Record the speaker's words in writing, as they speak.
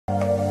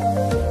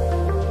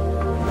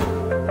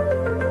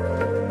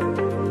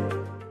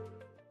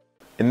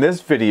In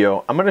this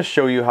video, I'm going to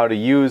show you how to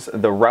use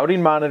the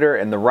routing monitor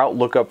and the route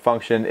lookup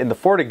function in the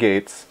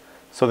Fortigates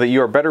so that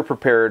you are better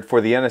prepared for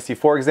the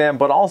NSE4 exam,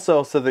 but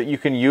also so that you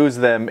can use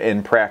them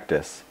in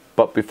practice.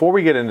 But before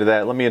we get into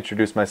that, let me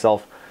introduce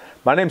myself.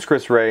 My name's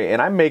Chris Ray,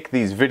 and I make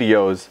these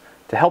videos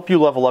to help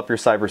you level up your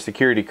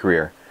cybersecurity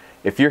career.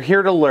 If you're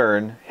here to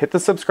learn, hit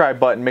the subscribe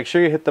button, make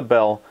sure you hit the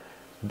bell.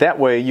 That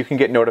way you can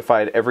get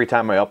notified every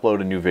time I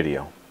upload a new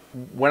video.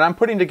 When I'm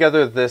putting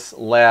together this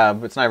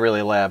lab, it's not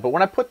really a lab, but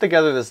when I put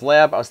together this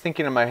lab, I was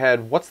thinking in my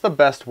head, what's the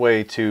best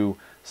way to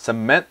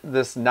cement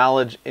this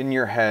knowledge in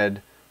your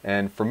head?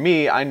 And for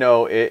me, I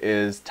know it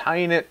is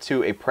tying it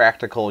to a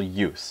practical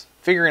use.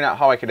 Figuring out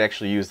how I could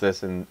actually use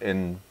this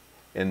in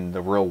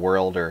the real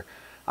world or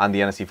on the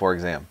NSE4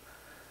 exam.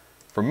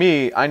 For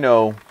me, I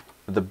know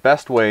the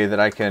best way that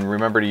I can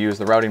remember to use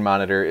the routing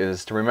monitor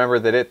is to remember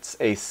that it's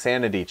a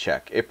sanity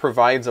check. It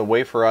provides a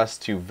way for us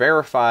to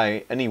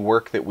verify any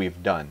work that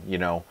we've done. You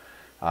know,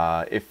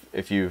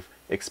 if you've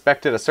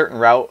expected a certain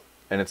route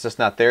and it's just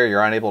not there,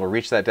 you're unable to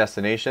reach that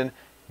destination,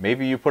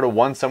 maybe you put a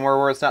 1 somewhere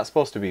where it's not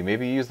supposed to be.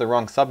 Maybe you use the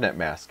wrong subnet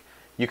mask.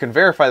 You can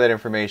verify that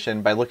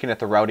information by looking at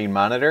the routing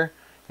monitor,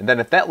 and then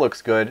if that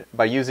looks good,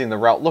 by using the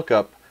route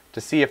lookup to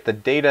see if the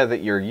data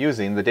that you're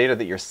using, the data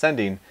that you're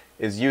sending,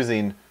 is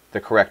using the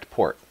correct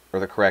port or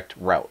the correct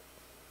route.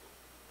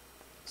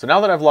 So now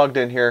that I've logged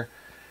in here,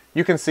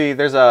 you can see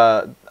there's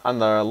on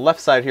the left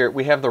side here,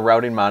 we have the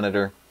routing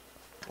monitor,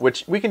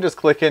 which we can just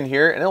click in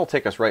here and it'll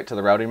take us right to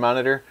the routing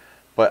monitor.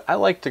 But I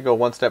like to go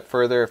one step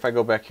further. If I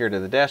go back here to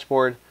the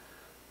dashboard,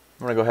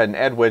 I'm gonna go ahead and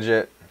add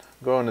widget,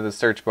 go into the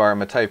search bar, I'm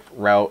gonna type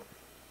route.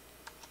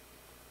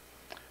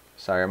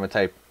 Sorry, I'm gonna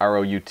type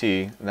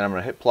R-O-U-T, and then I'm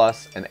gonna hit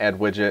plus and add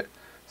widget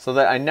so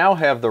that I now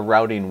have the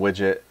routing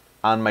widget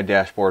on my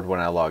dashboard when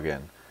I log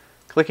in.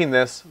 Clicking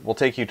this will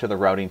take you to the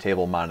routing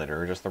table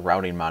monitor, or just the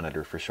routing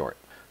monitor for short.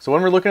 So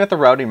when we're looking at the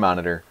routing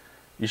monitor,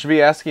 you should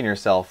be asking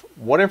yourself,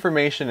 what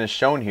information is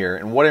shown here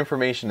and what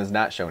information is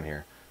not shown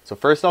here? So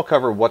first I'll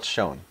cover what's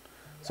shown.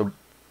 So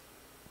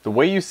the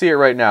way you see it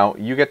right now,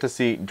 you get to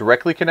see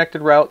directly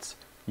connected routes,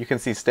 you can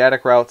see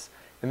static routes,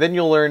 and then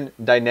you'll learn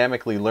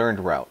dynamically learned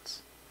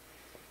routes.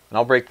 And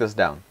I'll break this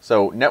down.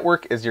 So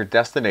network is your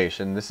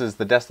destination. This is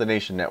the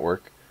destination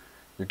network.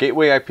 Your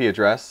gateway IP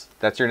address,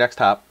 that's your next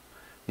hop.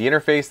 The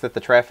interface that the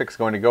traffic's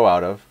going to go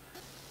out of.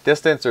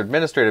 Distance or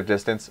administrative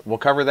distance, we'll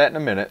cover that in a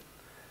minute.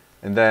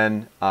 And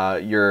then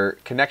your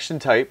connection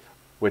type,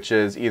 which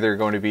is either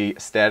going to be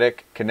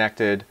static,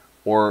 connected,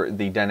 or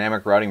the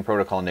dynamic routing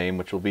protocol name,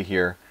 which will be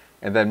here.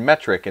 And then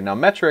metric. And now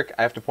metric,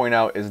 I have to point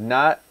out, is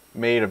not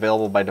made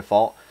available by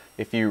default.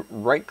 If you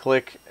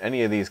right-click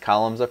any of these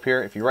columns up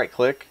here, if you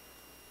right-click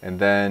and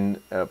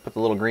then put the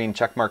little green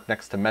check mark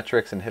next to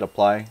metrics and hit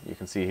apply, you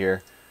can see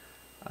here,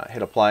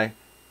 hit apply,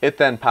 it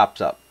then pops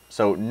up.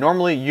 So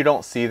normally you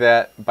don't see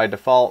that by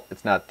default,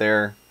 it's not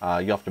there.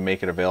 You'll have to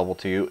make it available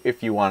to you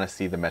if you want to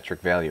see the metric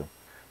value.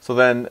 So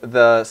then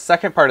the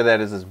second part of that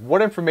is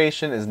what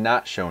information is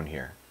not shown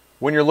here.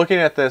 When you're looking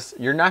at this,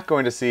 you're not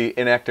going to see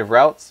inactive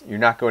routes, you're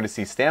not going to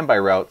see standby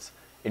routes,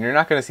 and you're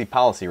not going to see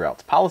policy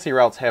routes. Policy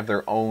routes have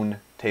their own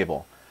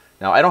table.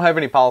 Now I don't have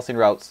any policy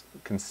routes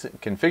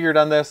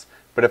configured on this,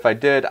 but if I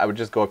did, I would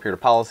just go up here to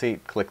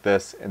policy, click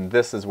this, and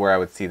this is where I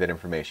would see that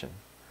information.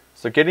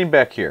 So getting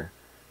back here,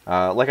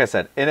 like I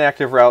said,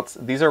 inactive routes,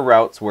 these are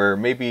routes where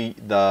maybe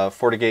the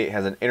Fortigate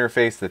has an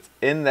interface that's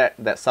in that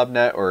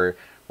subnet or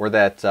where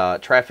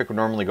that traffic would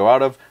normally go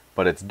out of,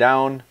 but it's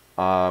down,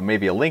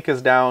 maybe a link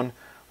is down,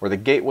 or the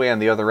gateway on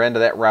the other end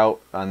of that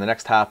route on the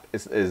next hop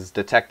is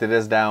detected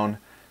as down.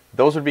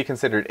 Those would be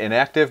considered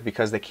inactive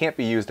because they can't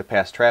be used to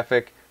pass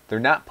traffic. They're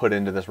not put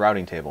into this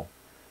routing table.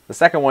 The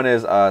second one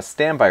is a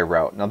standby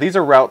route. Now these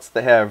are routes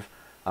that have,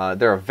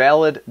 they're a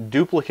valid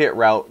duplicate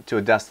route to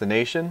a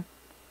destination,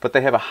 but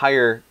they have a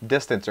higher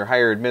distance or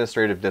higher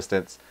administrative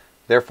distance.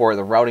 Therefore,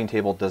 the routing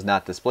table does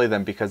not display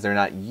them because they're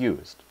not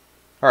used.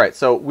 All right,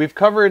 so we've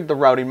covered the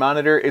routing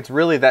monitor. It's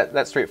really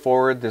that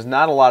straightforward. There's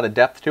not a lot of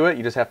depth to it.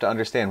 You just have to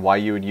understand why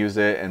you would use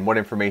it and what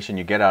information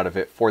you get out of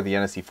it for the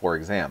NSE4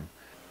 exam.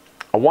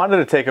 I wanted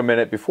to take a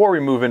minute before we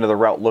move into the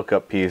route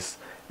lookup piece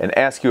and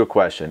ask you a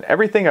question.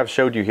 Everything I've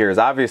showed you here is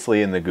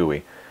obviously in the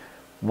GUI.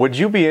 Would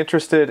you be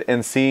interested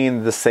in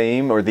seeing the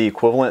same or the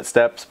equivalent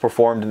steps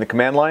performed in the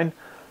command line?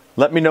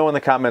 Let me know in the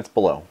comments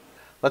below.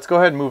 Let's go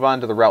ahead and move on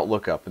to the route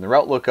lookup. And the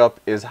route lookup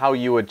is how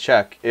you would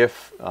check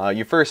if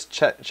you first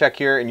check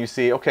here and you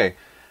see, okay,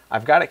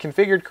 I've got it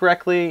configured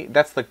correctly.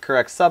 That's the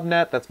correct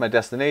subnet. That's my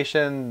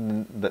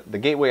destination. The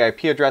gateway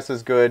IP address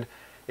is good.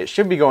 It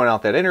should be going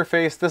out that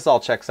interface. This all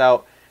checks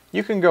out.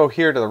 You can go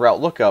here to the route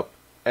lookup,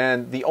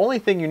 and the only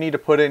thing you need to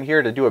put in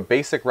here to do a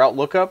basic route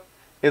lookup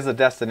is a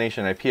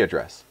destination IP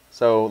address.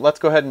 So let's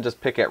go ahead and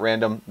just pick at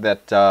random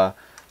that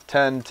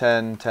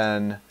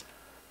 10.10.10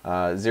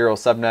 0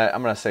 subnet.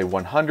 I'm going to say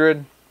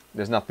 100.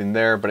 There's nothing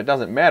there, but it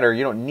doesn't matter.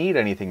 You don't need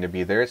anything to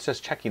be there. It's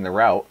just checking the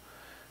route.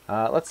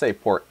 Let's say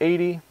port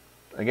 80.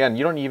 Again,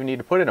 you don't even need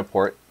to put in a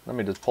port. Let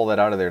me just pull that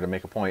out of there to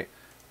make a point,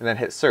 and then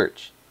hit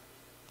search.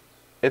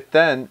 It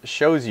then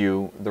shows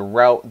you the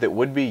route that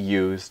would be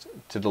used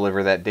to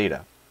deliver that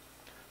data.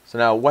 So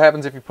now what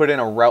happens if you put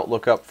in a route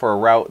lookup for a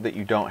route that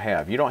you don't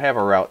have? You don't have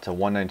a route to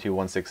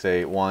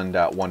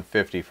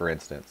 192.168.1.150, for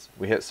instance.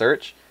 We hit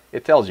search,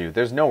 it tells you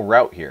there's no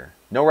route here.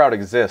 No route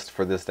exists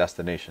for this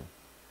destination.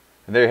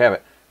 And there you have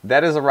it.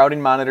 That is a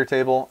routing monitor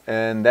table,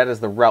 and that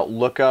is the route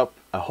lookup.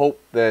 I hope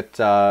that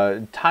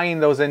tying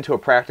those into a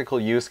practical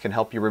use can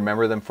help you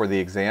remember them for the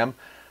exam.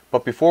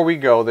 But before we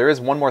go, there is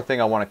one more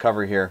thing I want to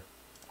cover here.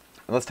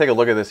 And let's take a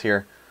look at this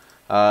here.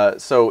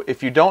 So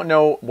if you don't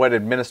know what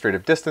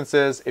administrative distance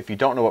is, if you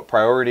don't know what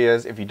priority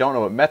is, if you don't know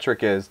what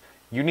metric is,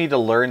 you need to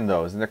learn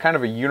those. And they're kind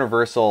of a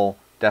universal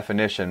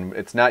definition.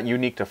 It's not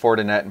unique to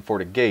Fortinet and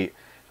Fortigate.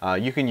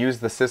 You can use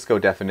the Cisco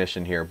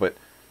definition here, but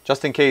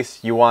just in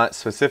case you want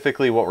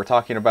specifically what we're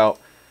talking about,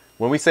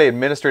 when we say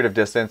administrative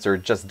distance or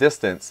just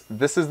distance,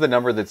 this is the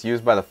number that's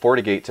used by the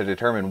Fortigate to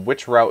determine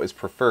which route is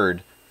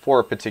preferred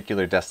for a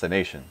particular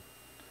destination.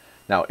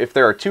 Now, if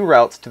there are two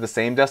routes to the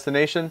same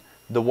destination,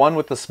 the one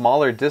with the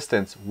smaller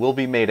distance will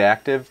be made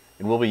active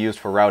and will be used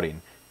for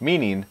routing.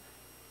 Meaning,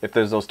 if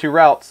there's those two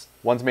routes,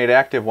 one's made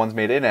active, one's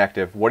made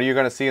inactive, what are you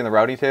going to see in the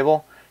routing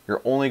table?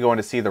 You're only going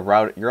to see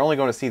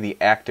the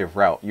active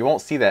route. You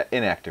won't see that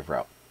inactive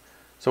route.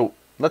 So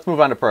let's move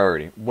on to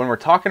priority. When we're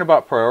talking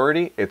about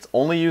priority, it's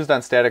only used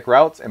on static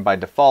routes, and by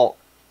default,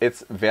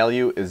 its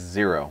value is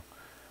 0.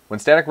 When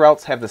static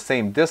routes have the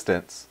same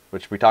distance,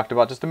 which we talked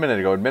about just a minute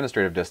ago,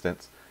 administrative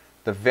distance,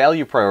 the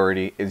value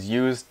priority is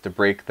used to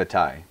break the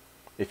tie.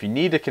 If you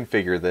need to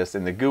configure this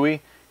in the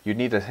GUI, you'd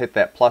need to hit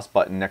that plus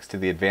button next to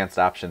the advanced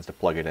options to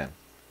plug it in.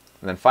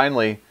 And then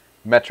finally,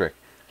 metric.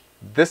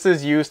 This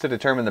is used to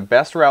determine the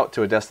best route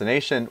to a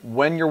destination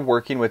when you're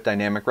working with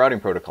dynamic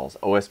routing protocols,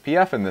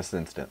 OSPF in this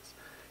instance.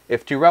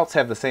 If two routes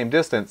have the same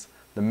distance,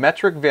 the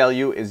metric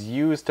value is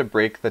used to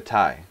break the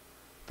tie.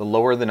 The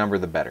lower the number,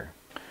 the better.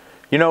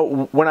 You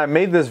know, when I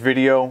made this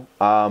video,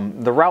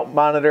 the route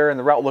monitor and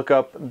the route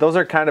lookup, those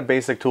are kind of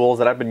basic tools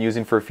that I've been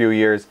using for a few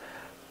years.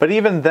 But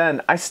even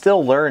then, I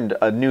still learned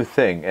a new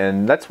thing,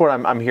 and that's what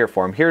I'm here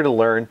for. I'm here to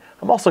learn.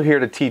 I'm also here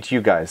to teach you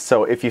guys.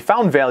 So if you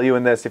found value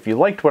in this, if you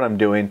liked what I'm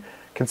doing,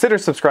 consider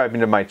subscribing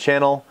to my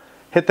channel.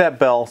 Hit that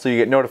bell so you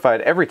get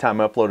notified every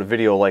time I upload a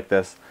video like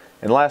this.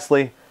 And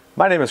lastly,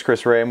 my name is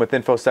Chris Ray. I'm with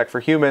InfoSec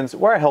for Humans,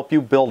 where I help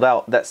you build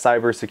out that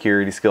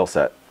cybersecurity skill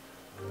set.